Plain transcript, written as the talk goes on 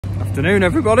Afternoon,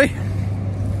 everybody.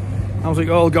 How's it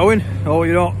all going? Oh,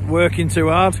 you're not working too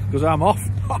hard because I'm off.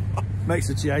 Makes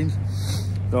a change.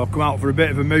 So I've come out for a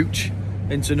bit of a mooch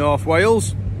into North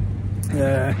Wales.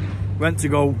 Went to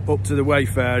go up to the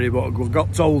Wayfair, but I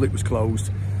got told it was closed.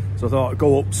 So I thought I'd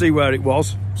go up, see where it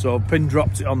was. So I pin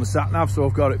dropped it on the sat nav, so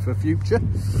I've got it for future.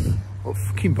 But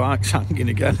fucking bike's hanging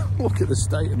again. Look at the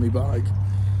state of my bike.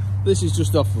 This is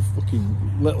just off of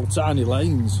fucking little tiny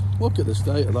lanes. Look at the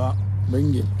state of that.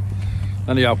 Minging.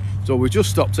 Anyhow, so we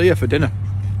just stopped here for dinner.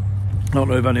 I don't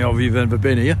know if any of you have ever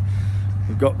been here.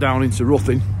 We've got down into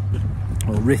Ruthin,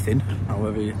 or Ruthin,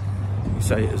 however you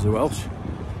say it as the Welsh.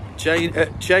 Chain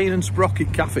and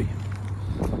Sprocket Cafe.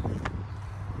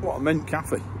 What a mint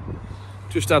cafe.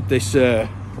 Just had this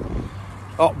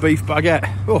hot beef baguette.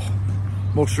 Oh,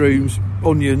 mushrooms,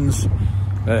 onions,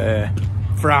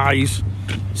 fries,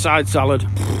 side salad.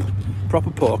 Proper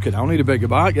porker now. Need a bigger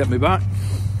bite, get me back.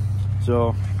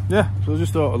 So yeah, so I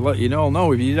just thought I'd let you all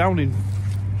know if you're down in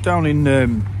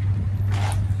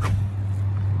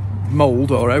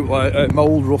Mould or out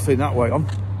Mould, Ruthin that way on,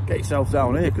 get yourself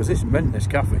down here because it's mint, this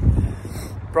cafe.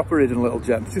 Proper hidden little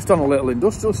gem. It's just on a little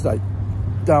industrial estate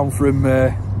down from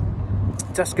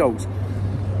Tesco's.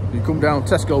 You come down,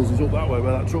 Tesco's is up that way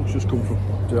where that truck's just come from.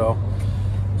 So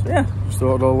yeah, just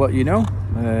thought I'll let you know.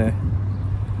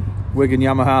 Wigan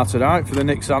Yamaha tonight for the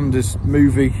Nick Sanders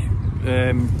movie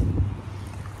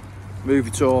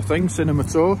tour thing, cinema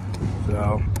tour.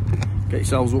 So get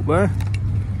yourselves up there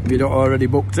if you're not already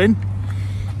booked in.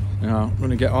 Now I'm going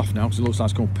to get off now because it looks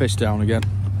like it's going to piss down again.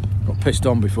 Got pissed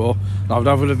on before. I've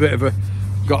had a bit of a,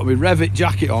 got my Revit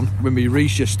jacket on with my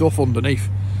Risha stuff underneath.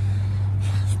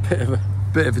 It's a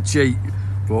bit of a cheat,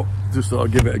 but just thought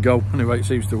I'd give it a go. Anyway, it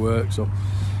seems to work. So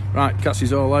right, catch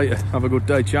you all later. Have a good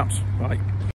day, chaps. Bye.